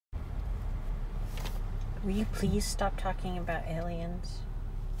Will you please stop talking about aliens?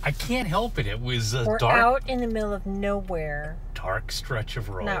 I can't help it. It was a We're dark... out in the middle of nowhere. Dark stretch of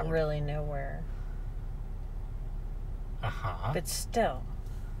road. Not really nowhere. Uh-huh. But still.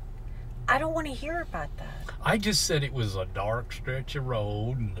 I don't want to hear about that. I just said it was a dark stretch of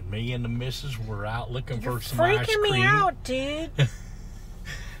road, and me and the missus were out looking for some ice cream. You're freaking me out, dude.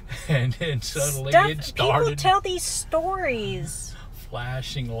 And then suddenly it started. People tell these stories.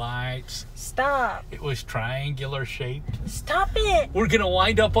 Flashing lights. Stop. It was triangular shaped. Stop it. We're going to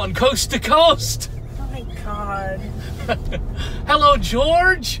wind up on coast to coast. Oh, my God. Hello,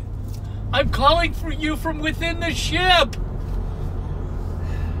 George. I'm calling for you from within the ship.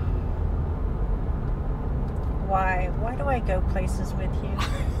 Why? Why do I go places with you?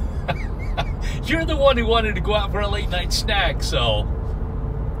 You're the one who wanted to go out for a late night snack, so...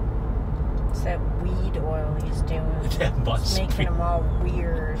 It's that weed oil he's doing. That must it's making him all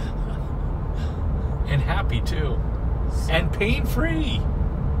weird. And happy, too. So, and pain-free.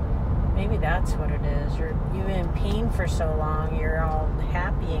 Maybe that's what it is. You've been in pain for so long, you're all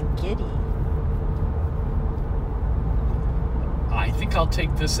happy and giddy. I think I'll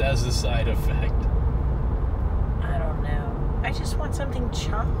take this as a side effect. I don't know. I just want something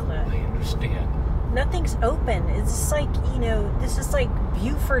chocolate. I understand. Nothing's open. It's like, this is like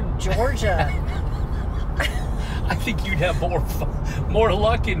Buford, Georgia. I think you'd have more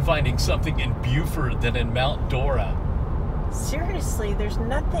luck in finding something in Buford than in Mount Dora. Seriously, there's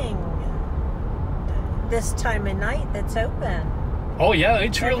nothing this time of night that's open. Oh, yeah,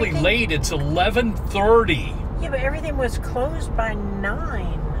 it's really late. It's 11:30. Yeah, but everything was closed by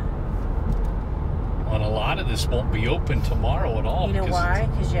 9. And a lot of this won't be open tomorrow at all. You know why?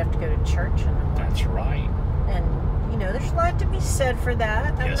 Because you have to go to church in the morning. That's right. And, there's a lot to be said for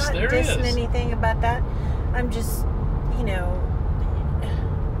that. I'm not dissing anything about that. I'm just,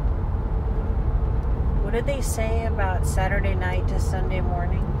 what did they say about Saturday night to Sunday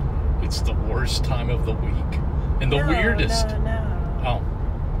morning? It's the worst time of the week. And the weirdest. No. Oh.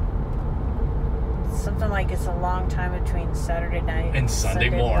 Something like it's a long time between Saturday night and Sunday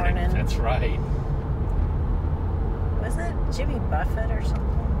morning. That's right. Wasn't it Jimmy Buffett or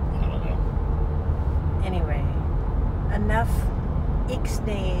something? I don't know. Anyway, enough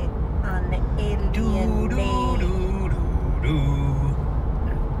ixnay on the alien name. Oh,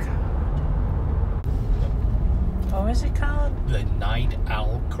 God. What was it called? The Night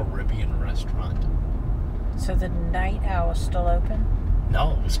Owl Caribbean Restaurant. So the Night Owl is still open?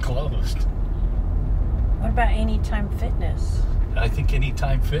 No, it was closed. What about Anytime Fitness? I think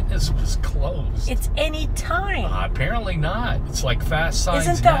Anytime Fitness was closed. It's Anytime. Apparently not. It's like Fast Signs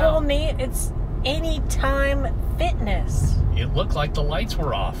Isn't the whole name? It's Anytime Fitness. It looked like the lights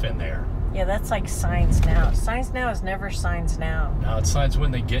were off in there. Yeah, that's like Signs Now. Signs Now is never Signs Now. No, it's signs when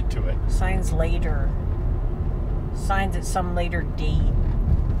they get to it. Signs later. Signs at some later date.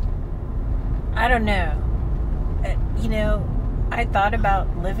 I don't know. I thought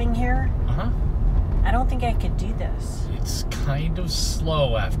about living here. Uh-huh. I don't think I could do this. It's kind of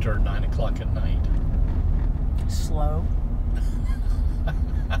slow after 9 o'clock at night. Slow?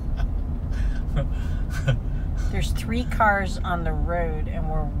 There's 3 cars on the road, and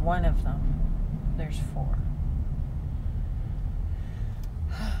we're one of them. There's 4.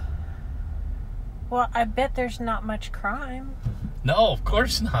 Well, I bet there's not much crime. No, of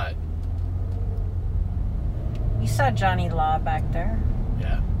course not. You saw Johnny Law back there.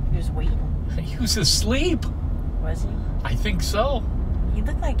 Yeah. He was waiting. He was asleep. Was he? I think so. He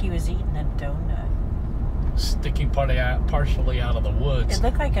looked like he was eating a donut. Sticking partially out of the woods. It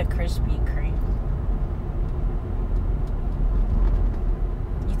looked like a Krispy Kreme.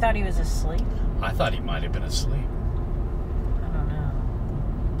 You thought he was asleep? I thought he might have been asleep. I don't know.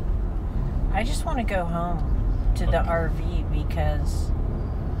 I just want to go home to the RV because...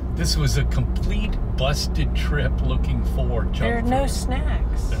 This was a complete busted trip looking for junk food. There are no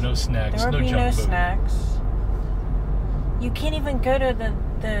snacks. There are no snacks, There will no be junk no food. snacks. You can't even go to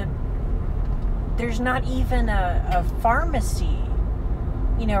the there's not even a pharmacy,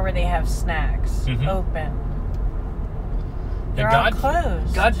 where they have snacks open. They're all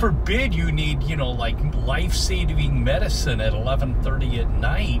closed. God forbid you need, like life-saving medicine at 11:30 at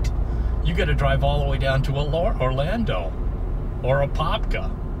night. You got to drive all the way down to Orlando or Apopka.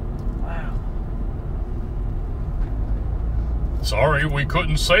 Wow. Sorry, we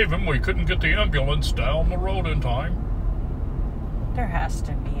couldn't save him. We couldn't get the ambulance down the road in time. There has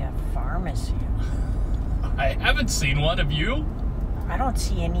to be a pharmacy. I haven't seen one. Have you? I don't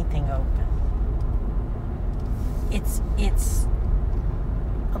see anything open. It's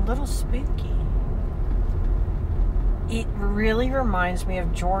a little spooky. It really reminds me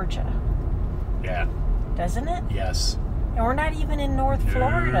of Georgia. Yeah. doesn't it? Yes. And we're not even in North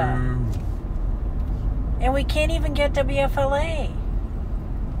Florida. No. And we can't even get WFLA.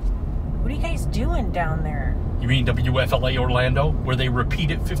 What are you guys doing down there? You mean WFLA Orlando, where they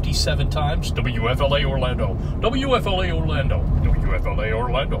repeat it 57 times? WFLA Orlando, WFLA Orlando, WFLA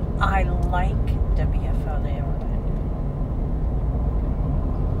Orlando. I like WFLA Orlando.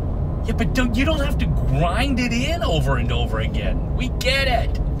 Yeah, but you don't have to grind it in over and over again. We get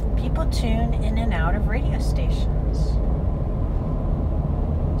it. People tune in and out of radio stations.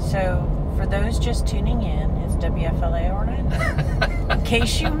 So, for those just tuning in, it's WFLA Orlando. In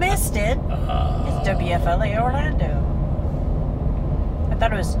case you missed it, it's WFLA Orlando. I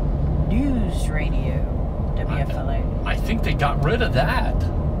thought it was News Radio, WFLA. I think they got rid of that.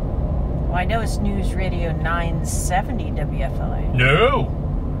 Well, I know it's News Radio 970 WFLA. No.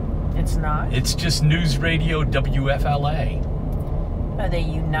 It's not? It's just News Radio WFLA. Are they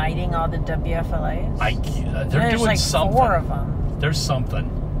uniting all the WFLAs? They're There's doing like something. 4 of them. There's something.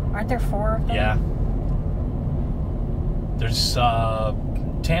 Aren't there 4 of them? Yeah. There's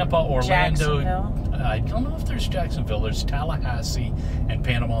Tampa, Orlando. Jacksonville. I don't know if there's Jacksonville. There's Tallahassee and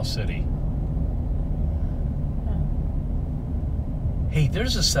Panama City. Hey,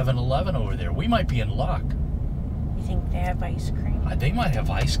 there's a 7-Eleven over there. We might be in luck. You think they have ice cream? They might have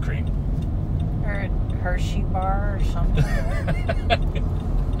ice cream. Or a Hershey bar or something?